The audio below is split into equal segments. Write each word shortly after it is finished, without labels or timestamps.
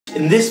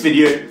In this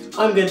video,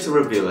 I'm going to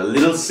reveal a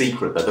little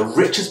secret that the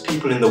richest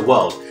people in the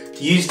world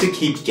use to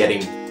keep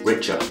getting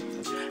richer.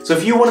 So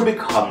if you want to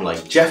become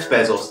like Jeff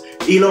Bezos,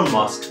 Elon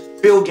Musk,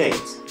 Bill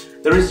Gates,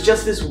 there is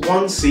just this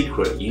one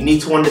secret you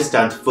need to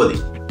understand fully,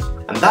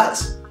 and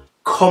that's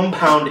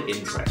compound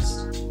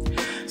interest.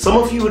 Some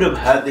of you would have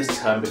heard this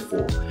term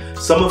before,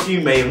 some of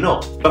you may have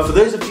not, but for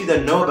those of you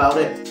that know about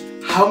it,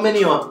 how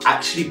many are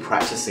actually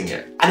practicing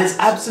it? And it's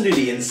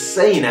absolutely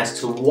insane as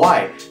to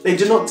why they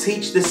do not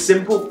teach this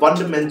simple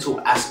fundamental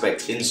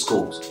aspect in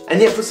schools.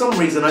 And yet for some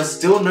reason I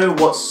still know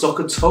what SOH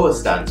CAH TOA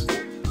stands for.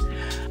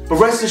 But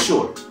rest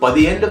assured, by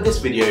the end of this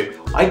video,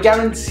 I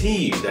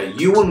guarantee you that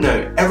you will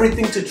know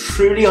everything to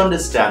truly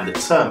understand the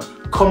term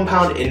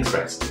compound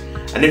interest.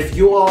 And if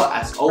you are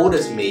as old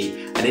as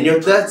me and in your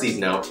 30s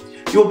now,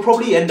 you'll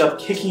probably end up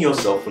kicking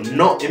yourself for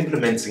not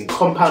implementing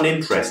compound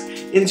interest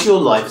into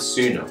your life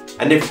sooner.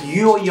 And if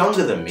you are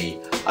younger than me,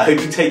 I hope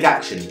you take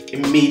action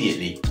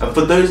immediately. And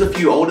for those of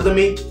you older than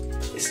me,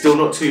 it's still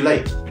not too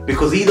late.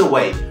 Because either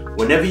way,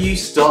 whenever you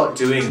start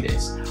doing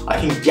this, I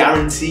can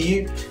guarantee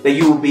you that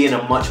you will be in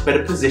a much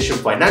better position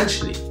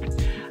financially.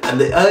 And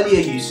the earlier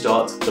you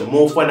start, the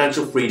more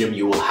financial freedom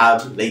you will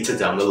have later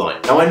down the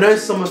line. Now I know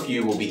some of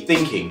you will be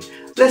thinking,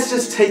 let's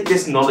just take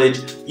this knowledge,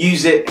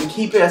 use it and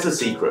keep it as a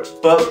secret.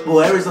 But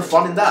where is the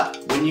fun in that?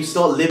 When you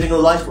start living a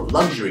life of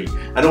luxury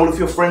and all of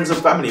your friends and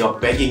family are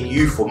begging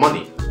you for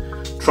money.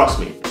 Trust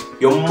me,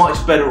 you're much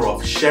better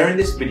off sharing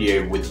this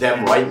video with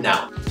them right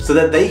now so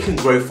that they can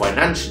grow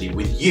financially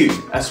with you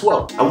as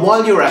well. And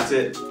while you're at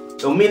it,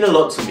 it'll mean a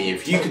lot to me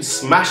if you could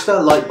smash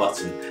that like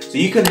button so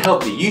you can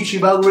help the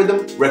YouTube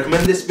algorithm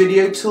recommend this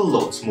video to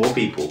lots more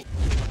people.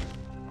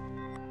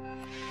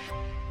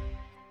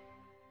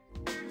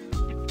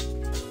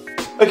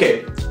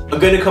 Okay, I'm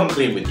going to come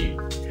clean with you.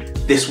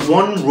 This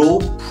one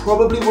rule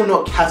probably will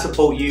not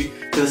catapult you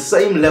to the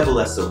same level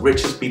as the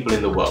richest people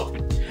in the world.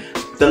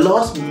 The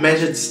last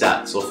measured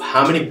stats of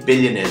how many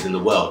billionaires in the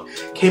world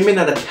came in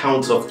at a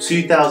count of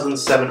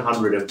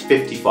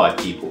 2,755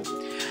 people.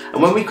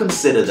 And when we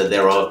consider that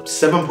there are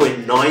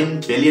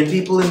 7.9 billion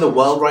people in the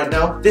world right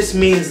now, this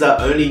means that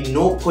only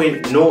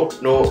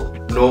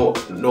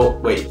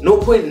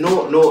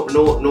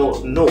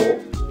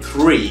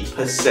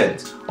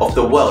 0.003% of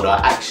the world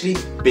are actually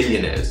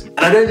billionaires.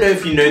 And I don't know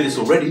if you know this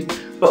already,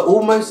 but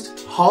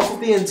almost half of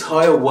the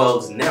entire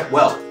world's net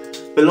wealth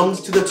belongs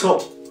to the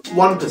top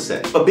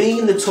 1%. But being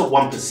in the top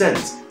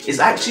 1% is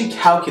actually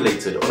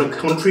calculated on a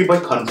country by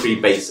country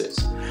basis.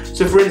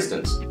 So for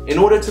instance, in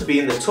order to be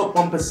in the top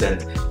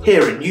 1%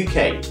 here in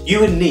UK, you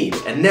would need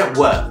a net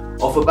worth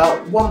of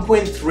about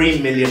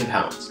 £1.3 million,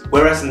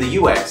 whereas in the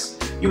US,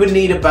 you would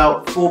need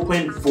about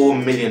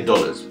 $4.4 million,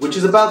 which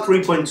is about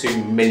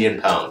 £3.2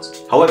 million.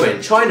 However, in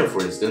China,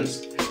 for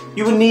instance,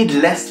 you would need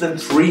less than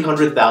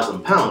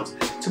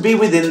 £300,000 to be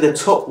within the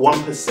top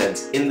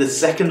 1% in the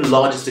second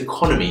largest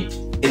economy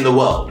in the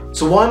world.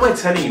 So why am I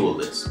telling you all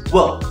this?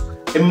 Well,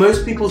 in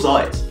most people's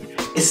eyes,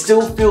 it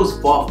still feels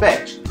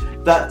far-fetched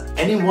that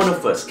any one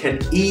of us can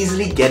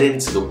easily get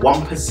into the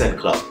 1%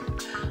 club.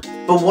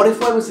 But what if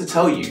I was to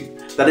tell you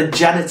that a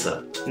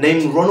janitor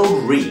named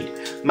Ronald Reed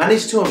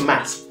managed to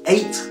amass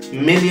 $8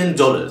 million?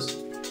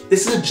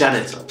 This is a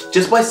janitor,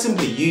 just by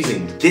simply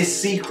using this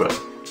secret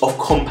of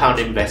compound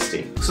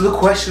investing. So the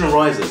question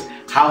arises,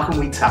 how can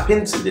we tap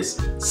into this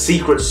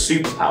secret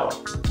superpower?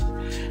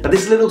 Now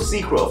this little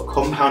secret of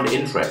compound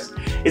interest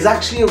is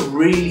actually a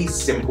really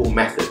simple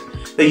method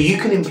that you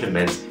can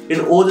implement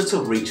in order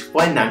to reach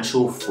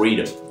financial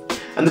freedom.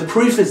 And the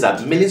proof is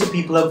that millions of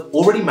people have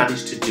already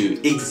managed to do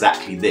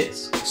exactly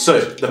this.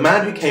 So the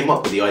man who came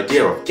up with the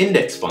idea of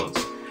index funds,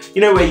 you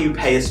know, where you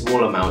pay a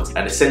small amount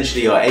and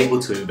essentially are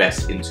able to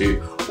invest into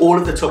all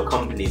of the top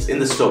companies in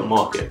the stock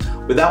market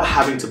without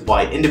having to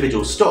buy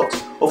individual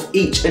stocks of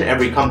each and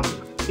every company.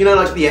 You know,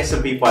 like the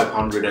S&P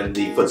 500 and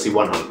the FTSE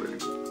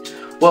 100.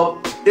 Well,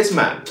 this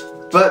man,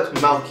 Bert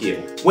Malkiel,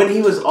 when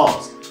he was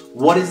asked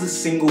what is the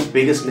single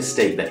biggest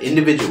mistake that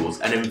individuals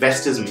and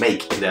investors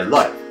make in their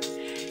life,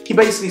 he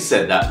basically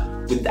said that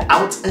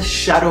without a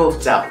shadow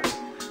of doubt,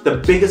 the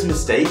biggest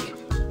mistake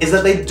is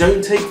that they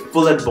don't take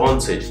full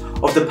advantage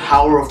of the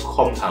power of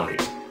compounding.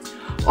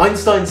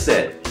 Einstein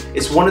said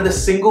it's one of the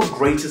single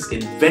greatest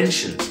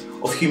inventions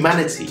of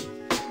humanity,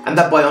 and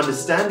that by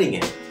understanding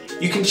it,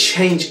 you can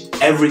change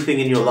everything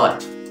in your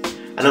life.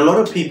 And a lot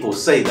of people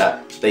say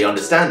that they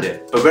understand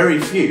it, but very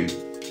few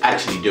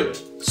actually do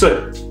it.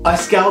 So I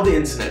scoured the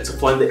internet to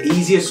find the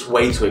easiest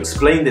way to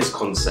explain this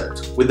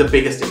concept with the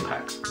biggest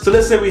impact. So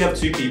let's say we have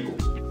two people,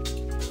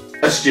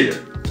 a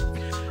student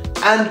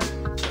and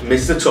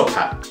Mr. Top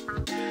Hat.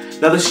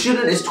 Now the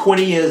student is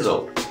 20 years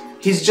old,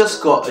 he's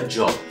just got a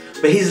job,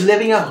 but he's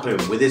living at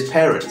home with his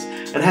parents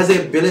and has the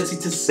ability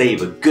to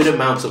save a good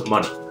amount of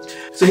money.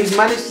 So he's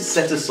managed to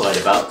set aside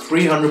about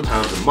 £300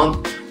 a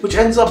month, which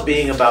ends up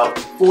being about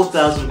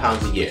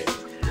 £4,000 a year.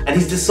 And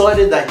he's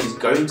decided that he's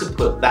going to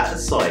put that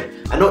aside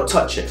and not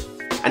touch it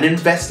and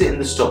invest it in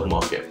the stock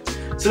market.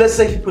 So let's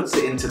say he puts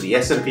it into the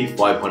S&P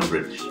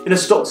 500 in a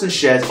stocks and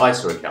shares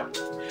ISA account.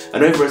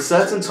 and over a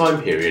certain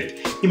time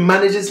period, he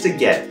manages to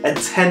get a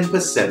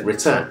 10%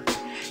 return.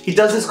 He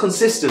does this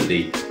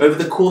consistently over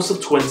the course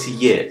of 20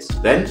 years.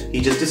 Then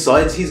he just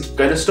decides he's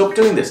going to stop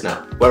doing this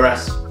now.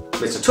 Whereas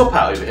Mr. Top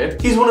Hat over here,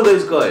 he's one of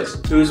those guys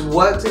who has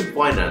worked in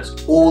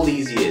finance all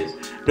these years,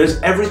 knows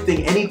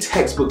everything any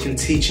textbook can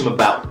teach him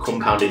about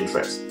compound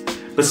interest.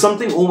 But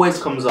something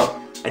always comes up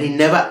and he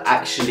never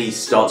actually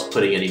starts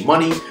putting any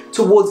money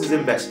towards his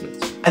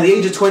investments. At the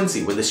age of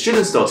 20, when the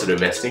student started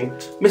investing,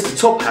 Mr.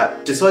 Top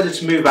Hat decided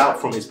to move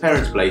out from his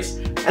parents' place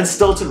and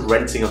started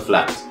renting a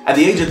flat. At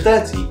the age of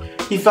 30,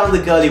 he found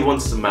the girl he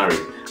wanted to marry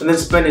and then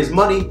spent his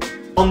money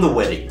on the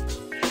wedding.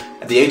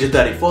 At the age of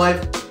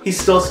 35, he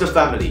started a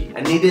family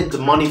and needed the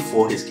money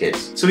for his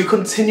kids. So he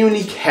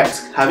continually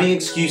kept having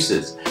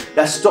excuses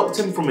that stopped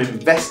him from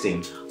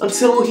investing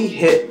until he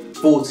hit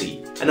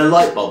 40 and a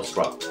light bulb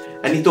struck.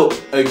 And he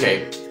thought,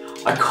 okay,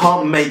 I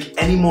can't make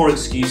any more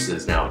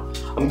excuses now.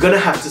 I'm gonna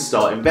have to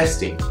start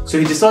investing. So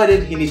he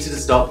decided he needed to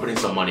start putting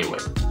some money away.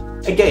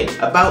 Again,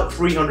 about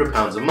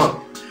 £300 a month,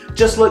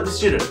 just like the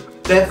student,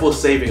 therefore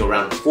saving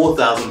around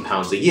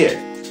 £4,000 a year.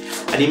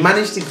 And he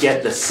managed to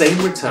get the same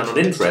return on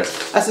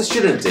interest as the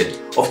student did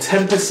of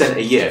 10%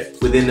 a year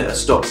within a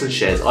stocks and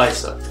shares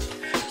ISA.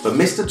 But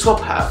Mr.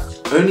 Top Hat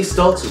only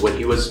started when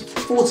he was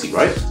 40,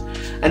 right?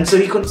 And so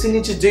he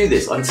continued to do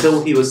this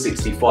until he was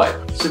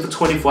 65, so for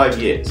 25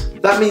 years.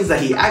 That means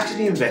that he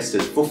actually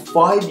invested for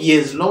 5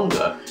 years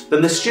longer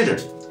than the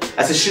student,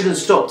 as the student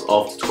stopped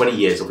after 20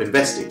 years of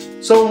investing.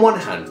 So on one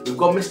hand, we've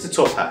got Mr.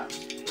 Top Hat.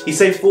 He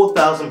saved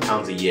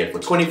 £4,000 a year for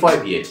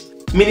 25 years,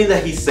 meaning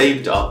that he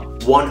saved up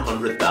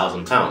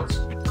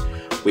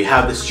 £100,000. We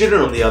have the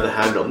student on the other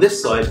hand on this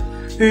side,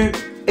 who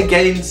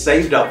again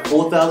saved up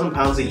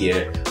 £4,000 a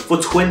year for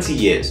 20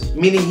 years,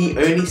 meaning he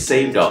only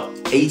saved up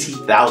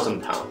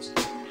 £80,000.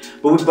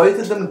 But with both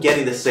of them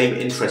getting the same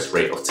interest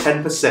rate of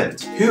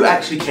 10%, who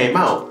actually came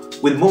out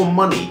with more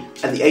money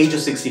at the age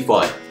of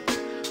 65?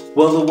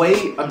 Well, the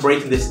way I'm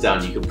breaking this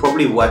down, you can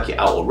probably work it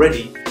out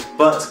already,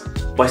 but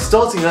by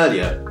starting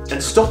earlier and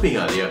stopping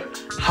earlier,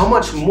 how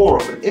much more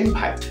of an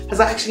impact has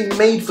that actually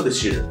made for the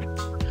student?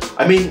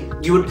 I mean,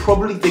 you would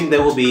probably think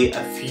there will be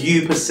a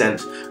few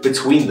percent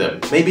between them,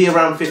 maybe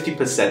around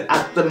 50%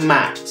 at the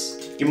max.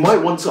 You might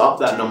want to up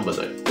that number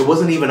though. It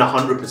wasn't even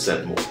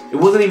 100% more. It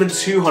wasn't even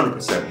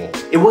 200% more.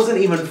 It wasn't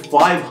even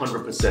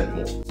 500%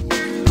 more.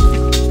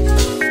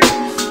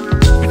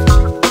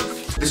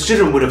 The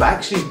student would have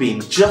actually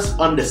been just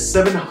under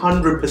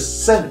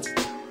 700%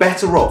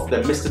 better off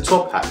than Mr.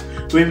 Top Hat,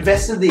 who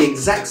invested the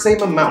exact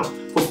same amount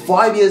for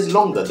 5 years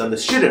longer than the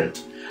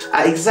student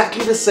at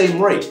exactly the same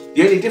rate.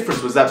 The only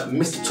difference was that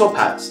Mr. Top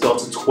Hat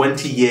started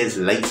 20 years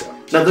later.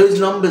 Now those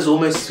numbers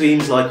almost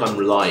seems like I'm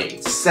lying.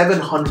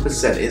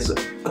 700% is a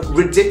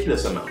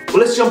ridiculous amount. Well,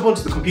 let's jump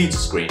onto the computer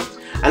screen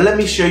and let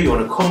me show you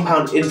on a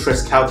compound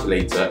interest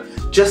calculator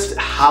just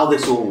how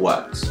this all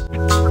works.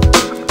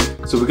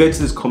 So we go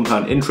to this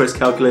compound interest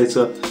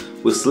calculator,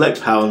 we'll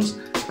select pounds,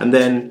 and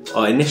then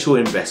our initial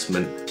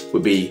investment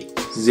would be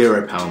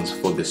 £0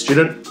 for the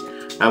student,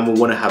 and we'll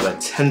want to have a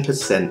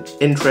 10%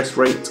 interest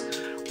rate.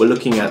 We're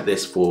looking at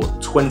this for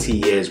 20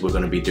 years, we're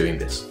going to be doing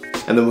this.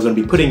 And then we're going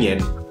to be putting in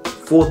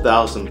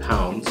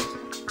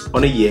 £4,000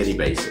 on a yearly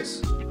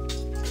basis.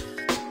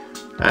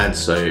 And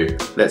so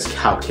let's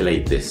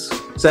calculate this.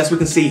 So as we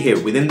can see here,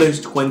 within those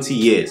 20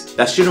 years,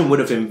 that student would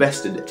have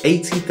invested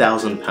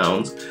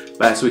 £80,000,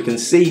 but as we can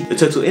see, the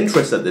total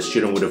interest that the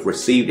student would have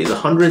received is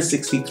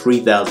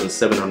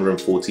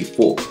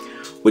 £163,744,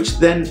 which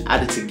then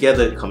added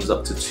together comes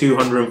up to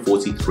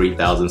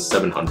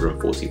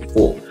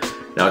 £243,744.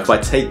 Now if I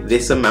take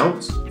this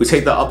amount, we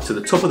take that up to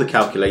the top of the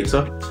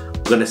calculator,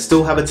 we're going to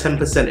still have a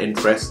 10%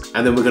 interest,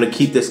 and then we're going to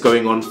keep this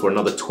going on for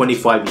another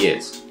 25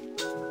 years.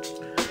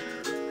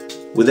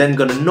 We're then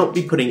going to not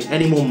be putting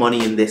any more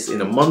money in this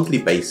in a monthly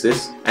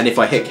basis, and if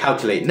I hit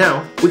calculate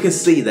now, we can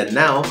see that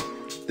now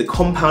the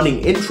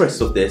compounding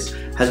interest of this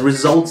has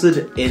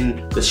resulted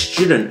in the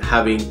student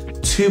having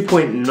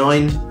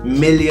 £2.9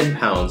 million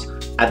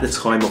at the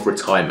time of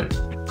retirement.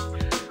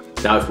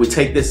 Now if we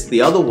take this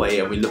the other way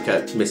and we look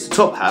at Mr.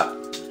 Top Hat,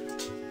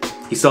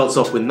 he starts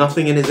off with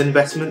nothing in his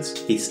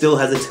investments, he still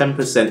has a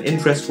 10%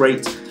 interest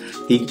rate,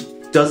 he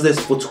does this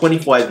for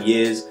 25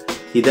 years,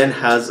 he then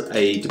has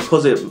a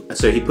deposit,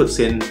 so he puts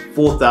in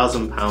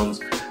 £4,000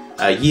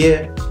 a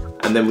year,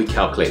 and then we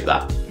calculate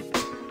that.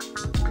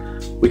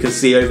 We can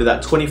see over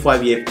that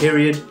 25-year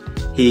period,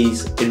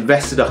 he's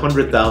invested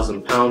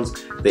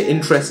 £100,000, the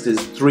interest is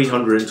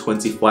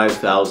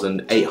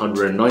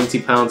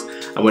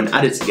 £325,890, and when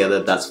added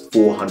together, that's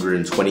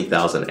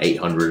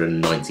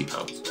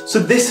 £420,890. So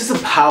this is the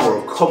power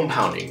of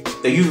compounding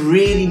that you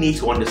really need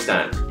to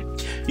understand.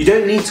 You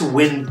don't need to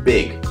win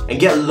big and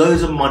get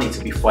loads of money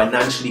to be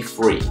financially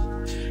free.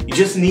 You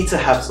just need to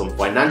have some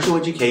financial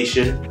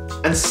education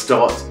and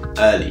start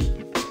early.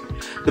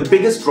 The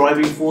biggest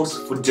driving force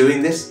for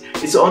doing this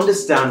is to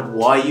understand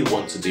why you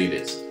want to do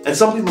this. And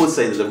some people would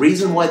say that the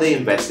reason why they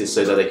invest is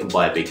so that they can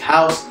buy a big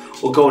house,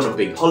 or go on a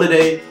big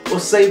holiday, or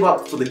save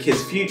up for the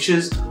kids'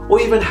 futures, or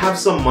even have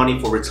some money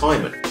for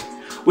retirement.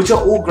 which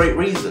are all great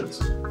reasons.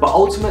 But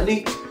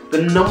ultimately,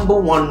 the number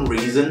one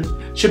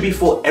reason should be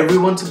for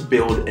everyone to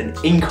build an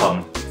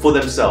income for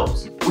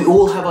themselves. We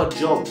all have our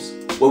jobs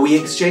where we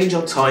exchange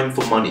our time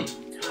for money,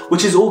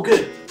 which is all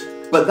good.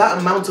 But that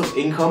amount of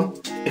income,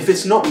 if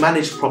it's not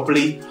managed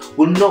properly,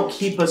 will not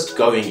keep us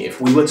going if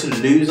we were to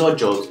lose our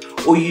jobs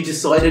or you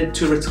decided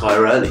to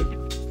retire early.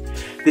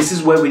 This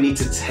is where we need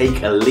to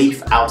take a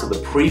leaf out of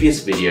the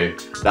previous video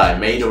that I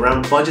made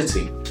around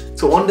budgeting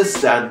to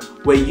understand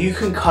where you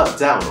can cut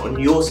down on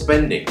your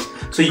spending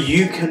so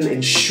you can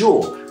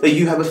ensure that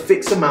you have a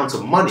fixed amount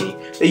of money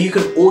that you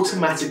can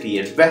automatically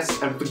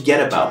invest and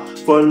forget about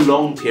for a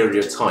long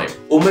period of time.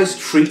 Almost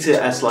treat it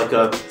as like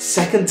a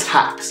second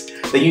tax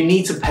that you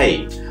need to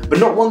pay, but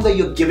not one that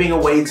you're giving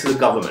away to the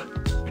government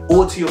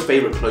or to your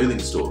favorite clothing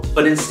store,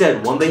 but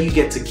instead one that you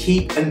get to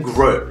keep and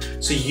grow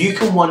so you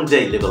can one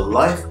day live a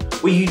life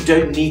where you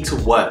don't need to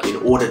work in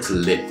order to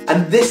live.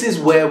 And this is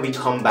where we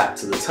come back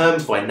to the term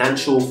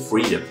financial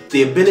freedom,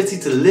 the ability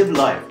to live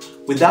life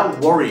without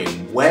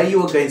worrying where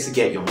you are going to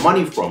get your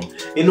money from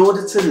in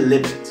order to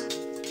live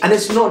it. And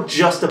it's not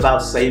just about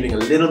saving a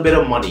little bit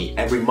of money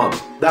every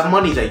month. That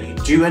money that you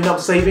do end up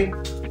saving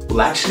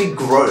will actually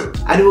grow,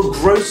 and it will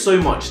grow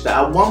so much that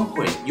at one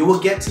point you will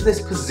get to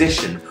this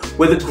position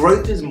where the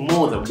growth is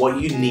more than what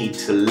you need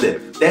to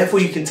live. Therefore,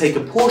 you can take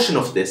a portion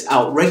of this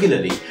out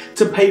regularly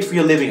to pay for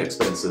your living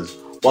expenses,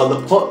 while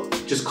the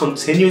pot just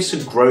continues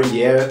to grow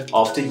year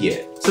after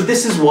year. So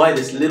this is why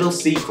this little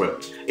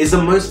secret is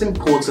the most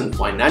important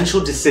financial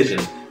decision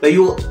that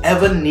you will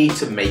ever need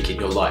to make in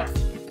your life.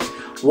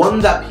 One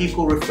that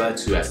people refer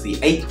to as the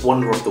eighth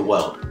wonder of the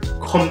world,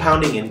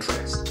 compounding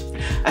interest,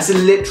 as it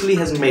literally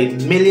has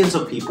made millions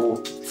of people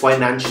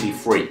financially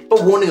free.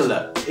 But warning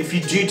alert, if you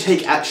do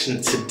take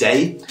action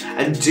today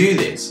and do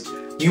this,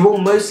 you will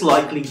most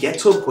likely get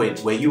to a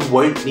point where you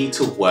won't need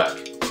to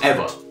work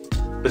ever.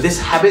 But this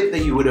habit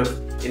that you would have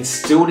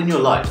instilled in your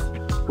life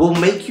will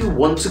make you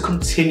want to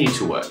continue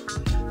to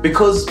work,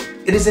 because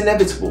it is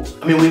inevitable.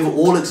 I mean, we've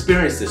all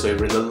experienced this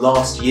over in the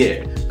last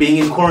year,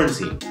 being in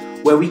quarantine,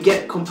 where we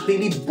get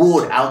completely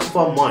bored out of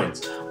our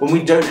minds when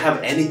we don't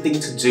have anything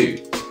to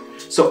do.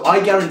 So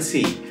I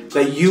guarantee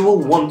that you will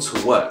want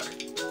to work.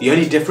 The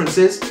only difference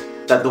is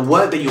that the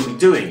work that you'll be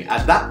doing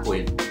at that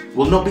point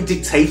will not be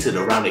dictated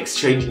around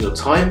exchanging your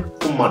time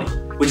for money,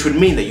 which would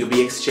mean that you'll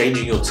be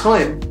exchanging your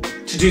time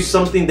to do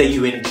something that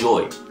you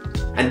enjoy.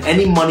 And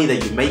any money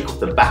that you make off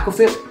the back of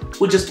it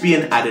will just be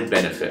an added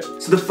benefit.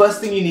 So the first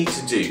thing you need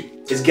to do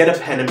is get a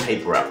pen and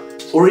paper out.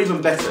 Or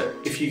even better,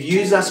 if you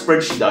use that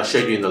spreadsheet that I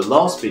showed you in the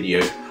last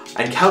video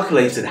and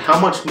calculated how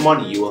much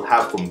money you will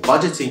have from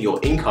budgeting your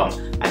income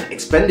and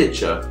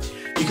expenditure,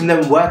 you can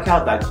then work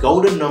out that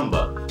golden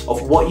number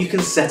of what you can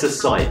set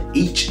aside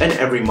each and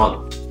every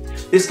month.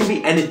 This can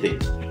be anything.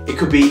 It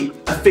could be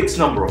a fixed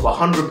number of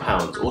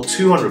 £100 or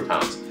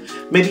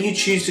 £200. Maybe you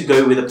choose to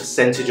go with a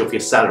percentage of your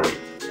salary.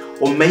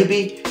 Or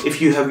maybe if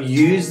you have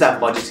used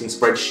that budgeting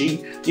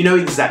spreadsheet, you know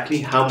exactly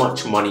how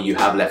much money you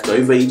have left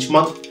over each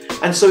month,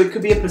 and so it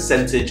could be a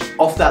percentage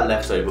of that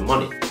leftover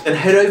money. Then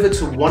head over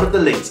to one of the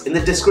links in the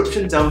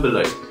description down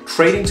below,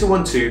 Trading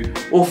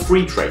 212 or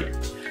Free Trade.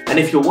 And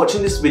if you're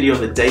watching this video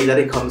on the day that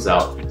it comes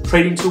out,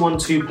 Trading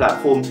 212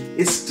 platform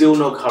is still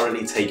not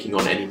currently taking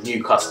on any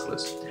new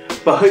customers.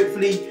 But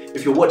hopefully,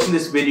 if you're watching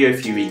this video a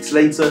few weeks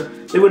later,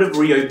 they would have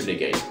reopened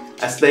again,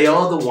 as they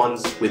are the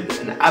ones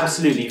with an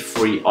absolutely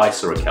free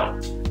ISA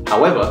account.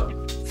 However,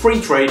 Free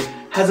Trade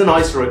has an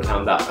ISA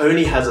account that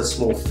only has a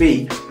small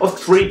fee of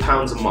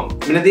 £3 a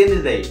month. I mean, at the end of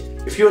the day,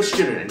 if you're a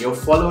student and you're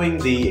following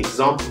the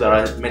example that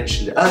I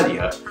mentioned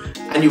earlier,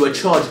 and you were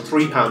charged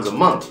 £3 a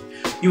month,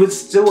 you would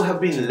still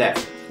have been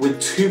left with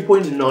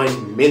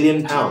 £2.9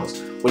 million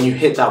when you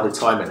hit that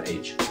retirement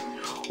age.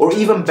 Or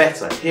even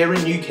better, here in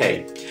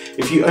UK,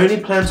 if you only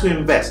plan to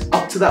invest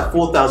up to that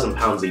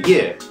 £4,000 a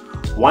year,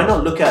 why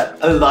not look at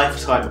a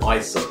lifetime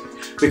ISA?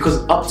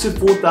 Because up to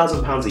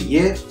 £4,000 a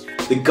year,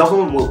 the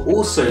government will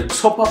also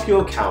top up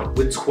your account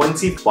with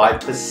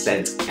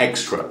 25%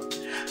 extra.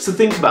 So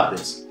think about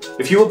this.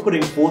 If you were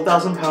putting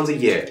 £4,000 a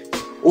year,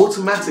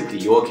 automatically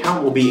your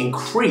account will be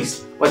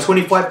increased by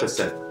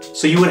 25%.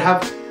 So you would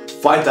have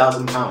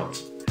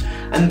 £5,000.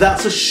 And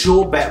that's a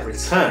sure bet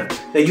return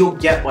that you'll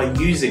get by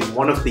using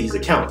one of these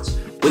accounts,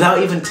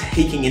 without even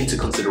taking into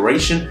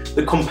consideration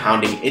the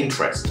compounding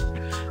interest.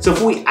 So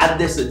if we add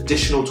this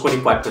additional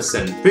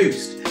 25%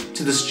 boost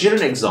to the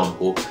student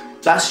example,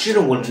 that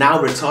student will now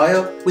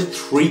retire with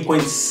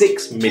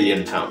 £3.6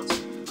 million.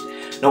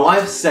 Now,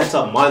 I've set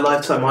up my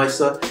lifetime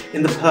ISA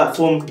in the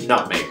platform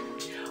Nutmeg.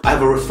 I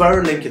have a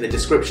referral link in the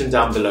description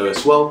down below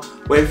as well,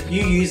 where if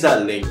you use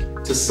that link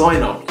to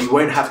sign up, you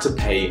won't have to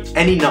pay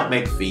any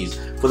Nutmeg fees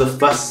for the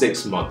first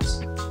 6 months.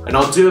 And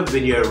I'll do a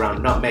video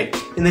around Nutmeg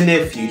in the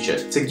near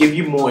future to give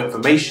you more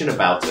information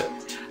about it.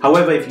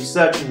 However, if you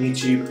search on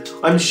YouTube,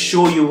 I'm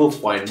sure you will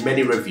find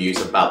many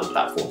reviews about the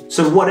platform.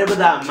 So whatever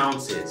that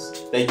amount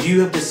is that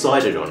you have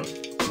decided on,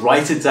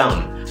 write it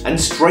down, and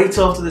straight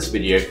after this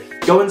video,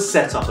 go and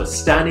set up a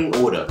standing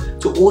order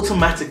to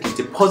automatically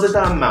deposit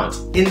that amount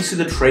into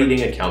the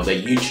trading account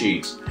that you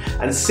choose,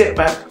 and sit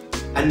back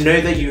and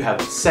know that you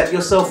have set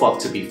yourself up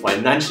to be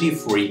financially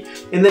free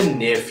in the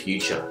near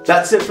future.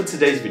 That's it for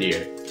today's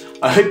video.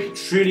 I hope you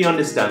truly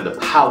understand the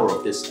power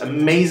of this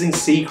amazing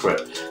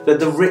secret that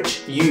the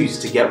rich use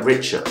to get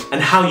richer,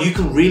 and how you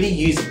can really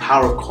use the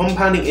power of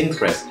compounding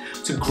interest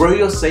to grow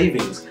your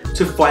savings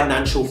to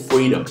financial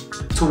freedom,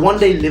 to one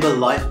day live a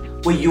life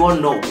where you are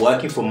not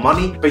working for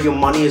money, but your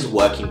money is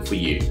working for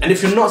you. And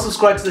if you're not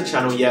subscribed to the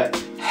channel yet,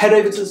 head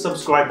over to the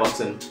subscribe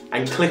button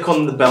and click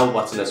on the bell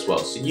button as well,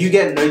 so you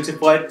get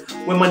notified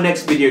when my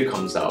next video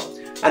comes out.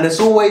 And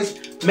as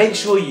always, make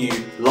sure you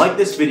like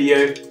this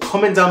video,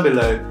 comment down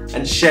below,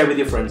 and share with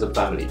your friends and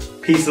family.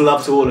 Peace and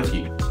love to all of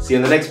you. See you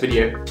in the next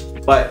video.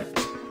 Bye.